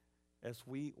church, as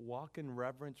we walk in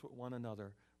reverence with one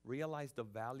another, realize the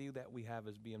value that we have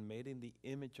as being made in the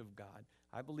image of God,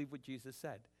 I believe what Jesus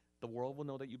said. The world will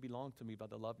know that you belong to me by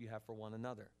the love you have for one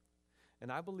another.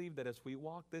 And I believe that as we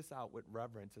walk this out with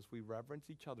reverence, as we reverence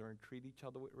each other and treat each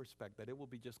other with respect, that it will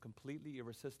be just completely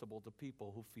irresistible to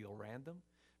people who feel random,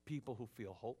 people who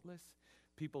feel hopeless,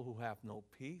 people who have no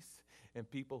peace, and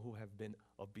people who have been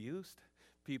abused,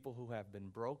 people who have been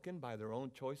broken by their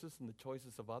own choices and the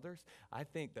choices of others. I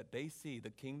think that they see the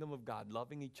kingdom of God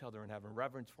loving each other and having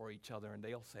reverence for each other, and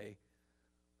they'll say,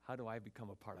 how do I become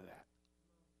a part of that?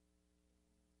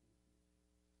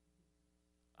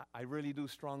 I really do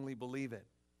strongly believe it.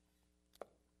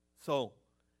 So,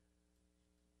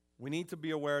 we need to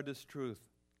be aware of this truth.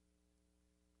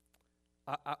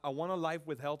 I want a life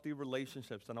with healthy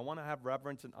relationships, and I want to have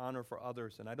reverence and honor for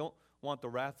others, and I don't want the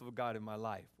wrath of God in my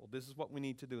life. Well, this is what we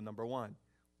need to do. Number one,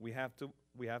 we have to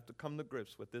come to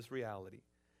grips with this reality.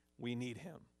 We need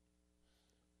Him.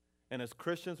 And as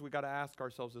Christians, we got to ask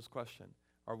ourselves this question.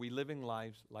 Are we living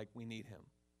lives like we need Him?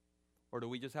 Or do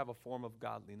we just have a form of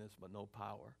godliness but no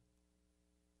power?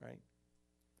 Right?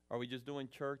 Are we just doing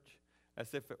church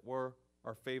as if it were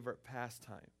our favorite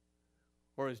pastime?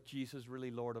 Or is Jesus really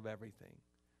Lord of everything?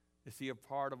 Is He a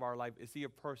part of our life? Is He a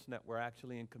person that we're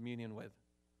actually in communion with?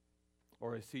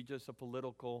 Or is He just a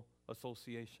political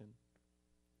association?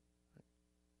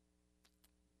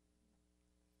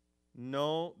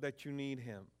 Know that you need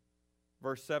Him.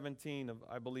 Verse 17 of,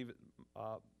 I believe,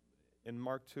 in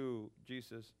Mark 2,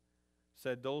 Jesus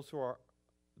said, those who are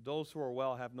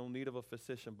well have no need of a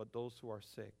physician, but those who are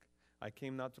sick. I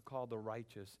came not to call the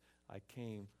righteous, I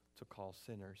came to call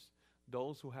sinners.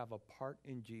 Those who have a part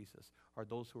in Jesus are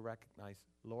those who recognize,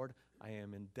 Lord, I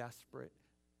am in desperate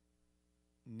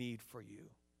need for you.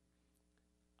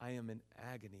 I am in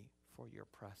agony for your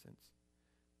presence.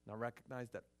 Now recognize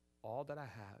that all that I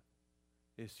have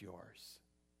is yours.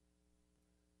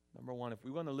 Number one, if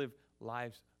we want to live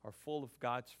lives are full of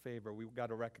God's favor, we've got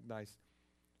to recognize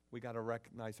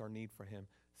our need for Him.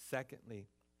 Secondly,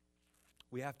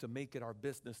 we have to make it our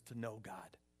business to know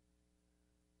God.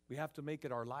 We have to make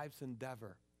it our life's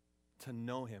endeavor to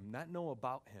know Him, not know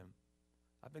about Him.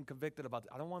 I've been convicted about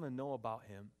this. I don't want to know about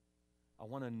Him. I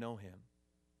want to know Him.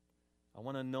 I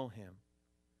want to know Him.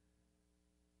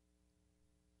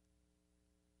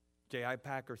 J.I.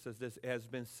 Packer says this, it has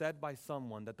been said by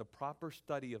someone that the proper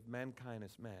study of mankind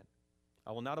is man.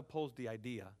 I will not oppose the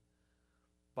idea,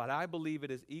 but I believe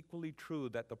it is equally true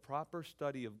that the proper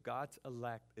study of God's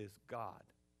elect is God,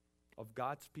 of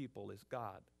God's people is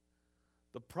God.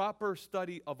 The proper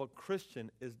study of a Christian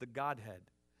is the Godhead.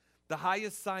 The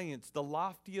highest science, the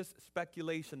loftiest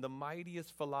speculation, the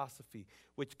mightiest philosophy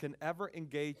which can ever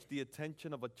engage the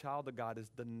attention of a child of God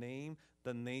is the name,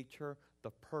 the nature,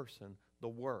 the person, the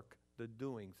work, the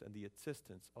doings, and the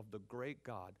existence of the great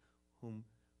God whom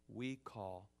we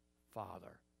call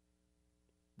Father.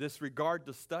 Disregard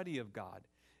the study of God,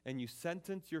 and you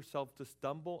sentence yourself to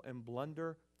stumble and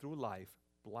blunder through life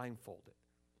blindfolded,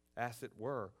 as it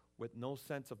were, with no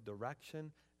sense of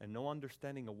direction and no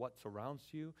understanding of what surrounds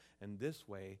you. And this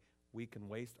way, we can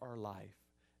waste our life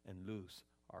and lose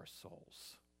our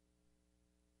souls.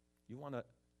 You want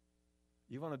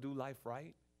to do life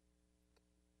right?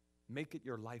 Make it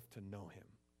your life to know Him.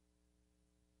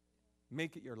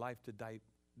 Make it your life to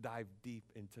dive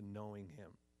deep into knowing Him.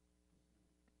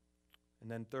 And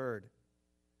then third,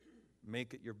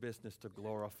 make it your business to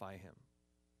glorify Him.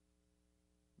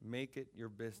 Make it your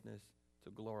business to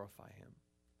glorify Him.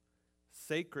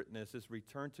 Sacredness is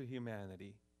returned to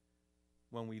humanity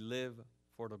when we live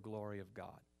for the glory of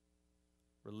God.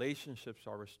 Relationships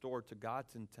are restored to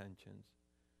God's intentions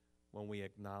when we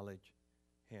acknowledge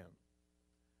Him.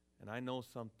 And I know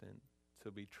something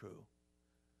to be true.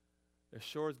 As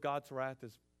sure as God's wrath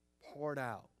is poured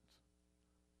out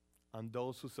on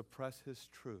those who suppress His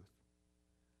truth,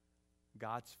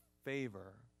 God's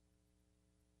favor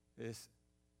is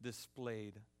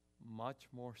displayed much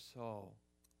more so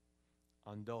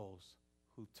on those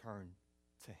who turn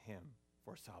to Him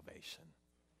for salvation.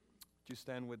 Would you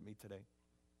stand with me today?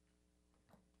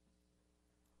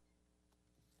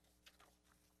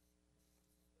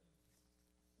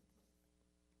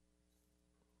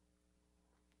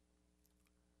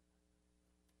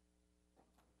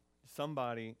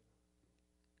 I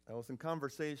was in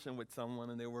conversation with someone,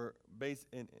 and they were based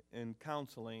in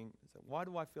counseling. They said, why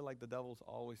do I feel like the devil's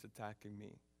always attacking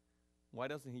me? Why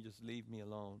doesn't he just leave me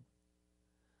alone?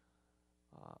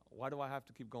 Why do I have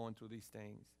to keep going through these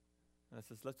things? And I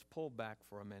says, let's pull back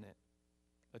for a minute.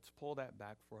 Let's pull that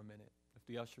back for a minute. If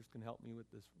the ushers can help me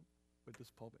with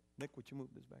this pulpit. Nick, would you move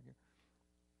this back here?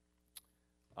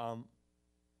 I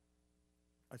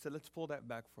said, let's pull that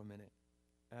back for a minute.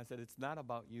 And I said, it's not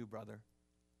about you, brother.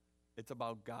 It's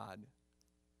about God.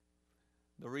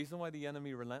 The reason why the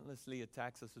enemy relentlessly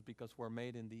attacks us is because we're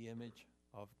made in the image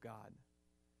of God.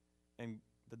 And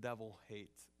the devil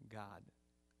hates God.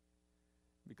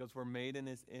 Because we're made in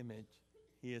His image,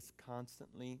 He is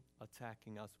constantly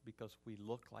attacking us because we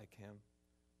look like him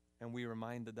and we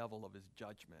remind the devil of his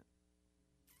judgment.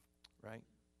 Right?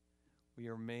 We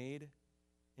are made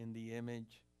in the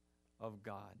image of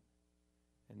God.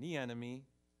 And the enemy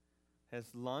has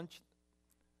launched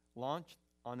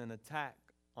on an attack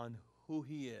on who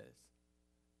he is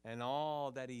and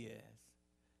all that he is.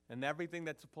 And everything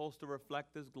that's supposed to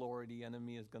reflect his glory, the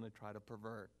enemy is going to try to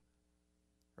pervert.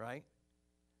 Right?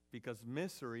 Because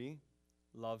misery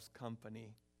loves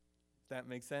company. Does that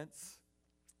make sense?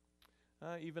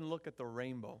 Even look at the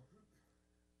rainbow.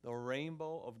 The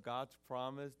rainbow of God's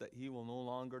promise that he will no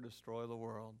longer destroy the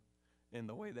world in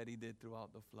the way that he did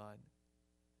throughout the flood.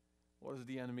 What does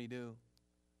the enemy do?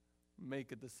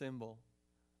 Make it the symbol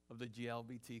of the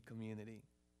GLBT community.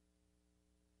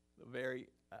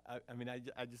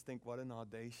 I just think what an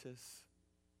audacious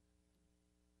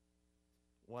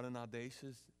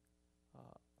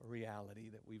reality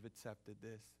that we've accepted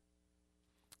this.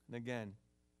 And again,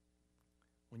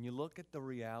 when you look at the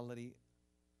reality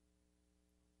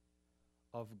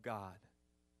of God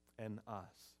and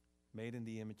us, made in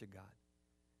the image of God,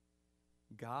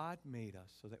 God made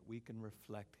us so that we can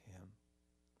reflect him.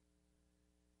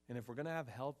 And if we're going to have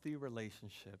healthy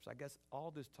relationships, I guess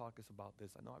all this talk is about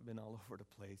this. I know I've been all over the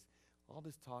place. All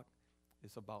this talk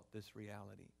is about this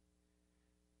reality.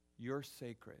 You're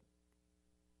sacred.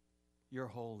 You're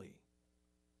holy.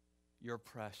 You're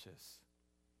precious.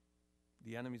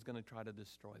 The enemy's going to try to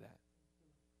destroy that.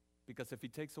 Because if he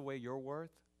takes away your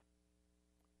worth,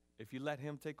 if you let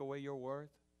him take away your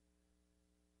worth,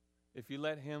 if you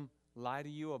let him lie to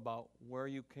you about where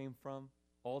you came from,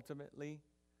 ultimately,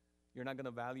 you're not going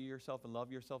to value yourself and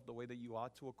love yourself the way that you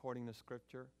ought to according to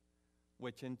Scripture,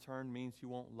 which in turn means you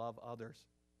won't love others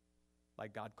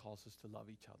like God calls us to love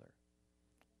each other.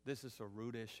 This is a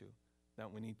root issue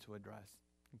that we need to address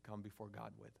and come before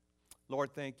God with.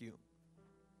 Lord, thank you.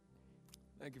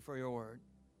 Thank you for your word.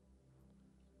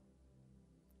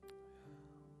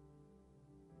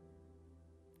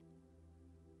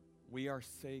 We are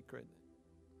sacred.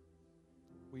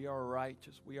 We are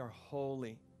righteous. We are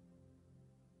holy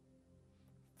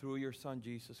through your Son,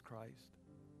 Jesus Christ.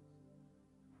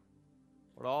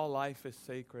 But all life is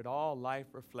sacred. All life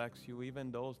reflects you,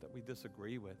 even those that we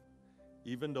disagree with,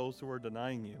 even those who are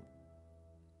denying you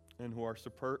and who are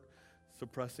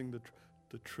suppressing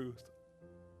the truth.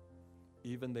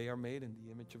 Even they are made in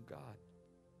the image of God.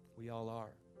 We all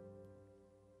are.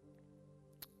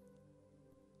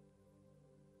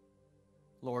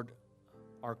 Lord,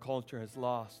 our culture has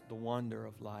lost the wonder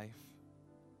of life,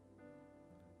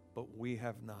 but we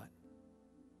have not.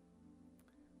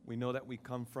 We know that we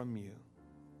come from you,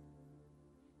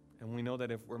 and we know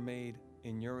that if we're made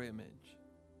in your image,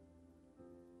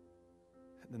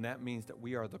 then that means that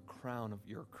we are the crown of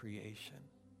your creation.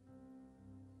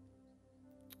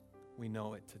 We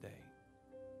know it today.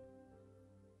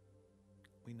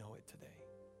 We know it today.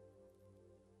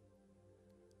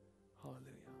 Hallelujah.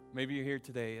 Maybe you're here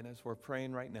today, and as we're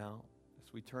praying right now,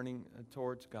 as we're turning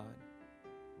towards God,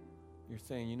 you're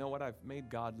saying, you know what, I've made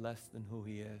God less than who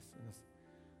he is. And as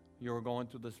you were going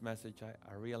through this message,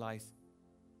 I realized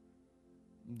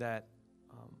that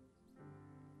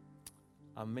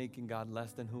I'm making God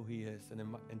less than who he is.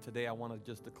 And today I want to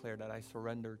just declare that I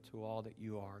surrender to all that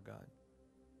you are, God.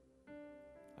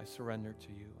 I surrender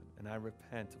to you, and I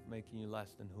repent of making you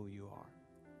less than who you are.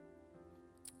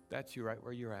 That's you right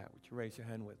where you're at. Would you raise your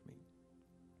hand with me?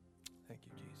 Thank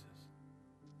you, Jesus.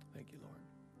 Thank you, Lord.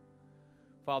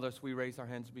 Father, as we raise our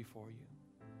hands before you,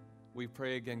 we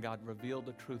pray again, God, reveal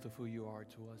the truth of who you are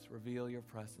to us. Reveal your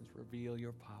presence. Reveal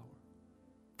your power.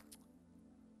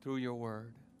 Through your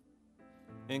word,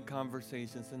 in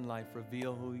conversations in life,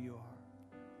 reveal who you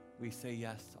are. We say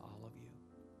yes to all of you.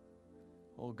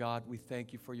 Oh, God, we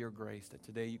thank you for your grace that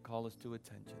today you call us to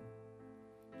attention.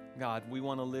 God, we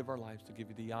want to live our lives to give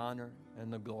you the honor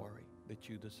and the glory that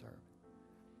you deserve.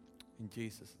 In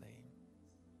Jesus' name.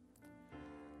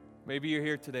 Maybe you're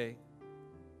here today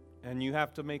and you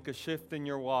have to make a shift in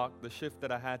your walk, the shift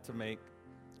that I had to make.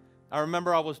 I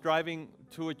remember I was driving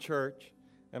to a church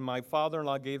and my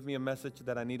father-in-law gave me a message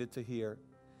that I needed to hear.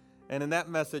 And in that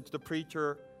message, the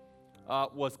preacher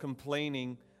was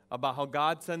complaining about how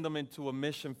God sent them into a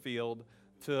mission field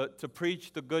to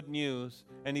preach the good news,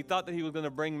 and he thought that he was going to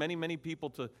bring many, many people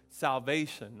to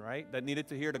salvation, right, that needed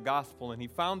to hear the gospel. And he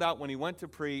found out when he went to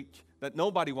preach that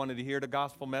nobody wanted to hear the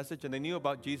gospel message, and they knew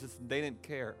about Jesus, and they didn't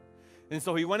care. And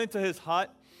so he went into his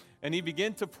hut, and he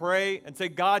began to pray and say,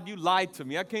 God, you lied to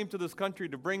me. I came to this country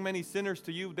to bring many sinners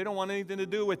to you. They don't want anything to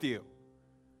do with you.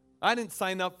 I didn't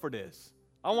sign up for this.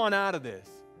 I want out of this.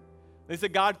 They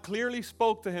said God clearly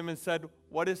spoke to him and said,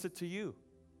 what is it to you?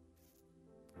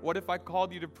 What if I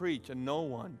called you to preach and no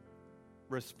one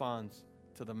responds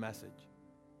to the message?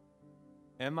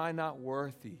 Am I not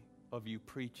worthy of you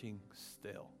preaching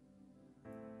still?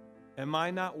 Am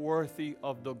I not worthy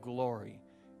of the glory,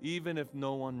 even if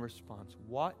no one responds?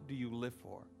 What do you live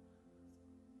for?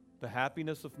 The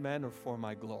happiness of men or for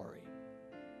my glory?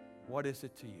 What is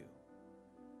it to you?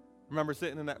 I remember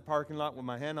sitting in that parking lot with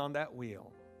my hand on that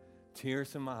wheel,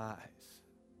 tears in my eyes,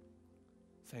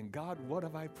 saying, God, what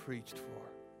have I preached for?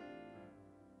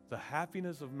 The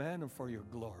happiness of men or for your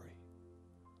glory?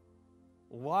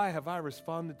 Why have I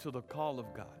responded to the call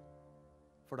of God?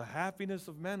 For the happiness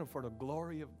of men or for the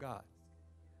glory of God?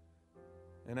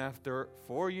 And after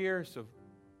 4 years of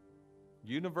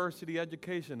university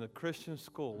education, a Christian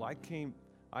school, I came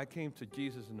to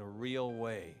Jesus in a real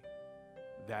way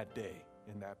that day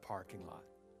in that parking lot.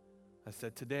 I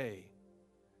said, today,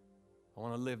 I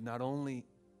want to live not only,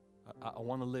 I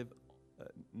want to live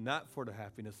not for the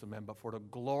happiness of men, but for the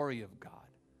glory of God,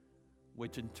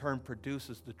 which in turn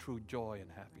produces the true joy and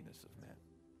happiness of men.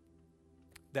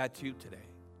 That's you today.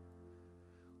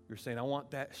 You're saying, I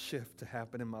want that shift to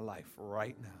happen in my life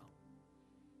right now.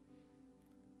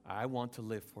 I want to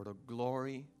live for the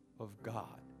glory of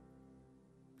God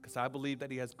because I believe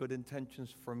that He has good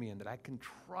intentions for me and that I can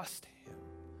trust Him.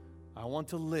 I want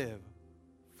to live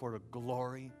for the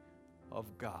glory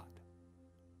of God.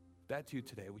 If that's you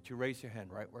today, would you raise your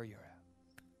hand right where you're at?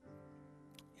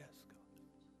 Yes,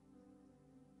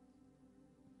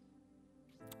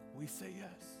 God. We say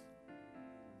yes.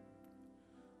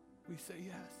 We say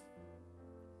yes.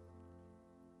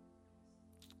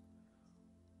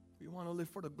 We want to live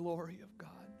for the glory of God.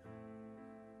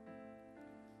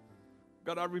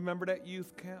 God, I remember that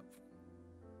youth camp.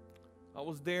 I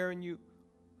was there and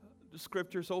the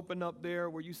scriptures opened up there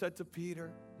where you said to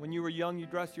Peter, when you were young, you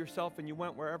dressed yourself and you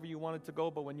went wherever you wanted to go,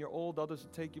 but when you're old, others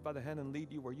will take you by the hand and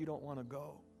lead you where you don't want to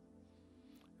go.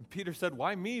 And Peter said,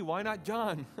 why me? Why not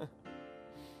John?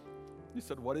 You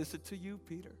said, what is it to you,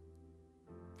 Peter?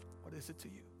 What is it to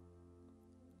you?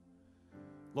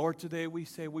 Lord, today we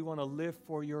say we want to live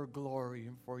for your glory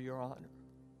and for your honor.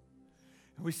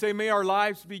 And we say, may our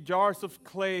lives be jars of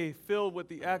clay filled with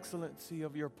the excellency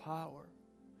of your power.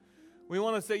 We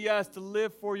want to say yes to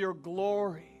live for your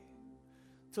glory,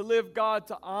 to live, God,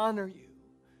 to honor you.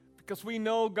 Because we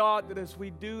know, God, that as we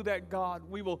do that, God,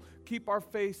 we will keep our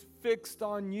face fixed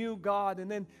on you, God, and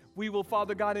then we will,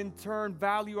 Father God, in turn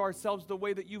value ourselves the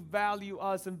way that you value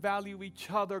us and value each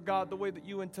other, God, the way that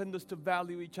you intend us to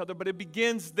value each other. But it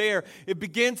begins there. It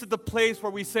begins at the place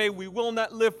where we say we will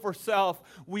not live for self.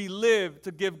 We live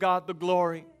to give God the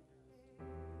glory.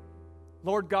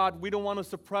 Lord God, we don't want to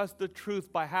suppress the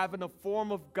truth by having a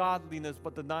form of godliness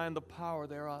but denying the power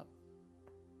thereof.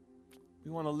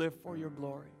 We want to live for your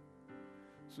glory.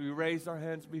 So we raise our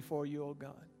hands before you, oh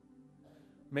God.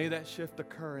 May that shift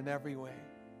occur in every way.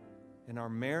 In our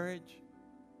marriage,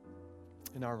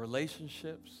 in our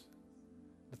relationships,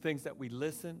 the things that we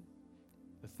listen,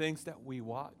 the things that we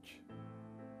watch.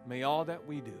 May all that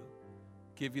we do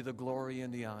give you the glory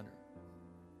and the honor.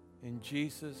 In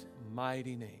Jesus'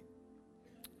 mighty name,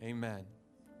 amen.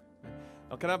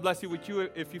 Now, can I bless you with you?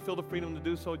 If you feel the freedom to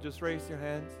do so, just raise your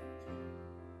hands.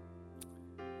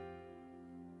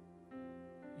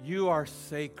 You are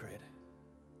sacred.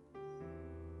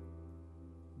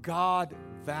 God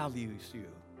values you.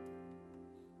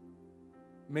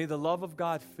 May the love of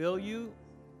God fill you,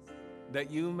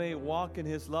 that you may walk in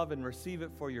His love and receive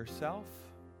it for yourself.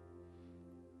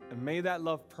 And may that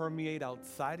love permeate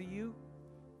outside of you,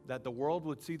 that the world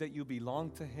would see that you belong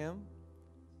to Him.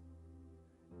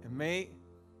 And may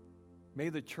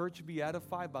the church be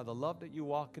edified by the love that you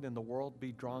walk in, and the world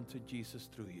be drawn to Jesus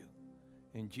through you.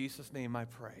 In Jesus' name I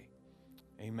pray.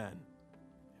 Amen.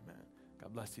 Amen.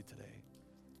 God bless you today.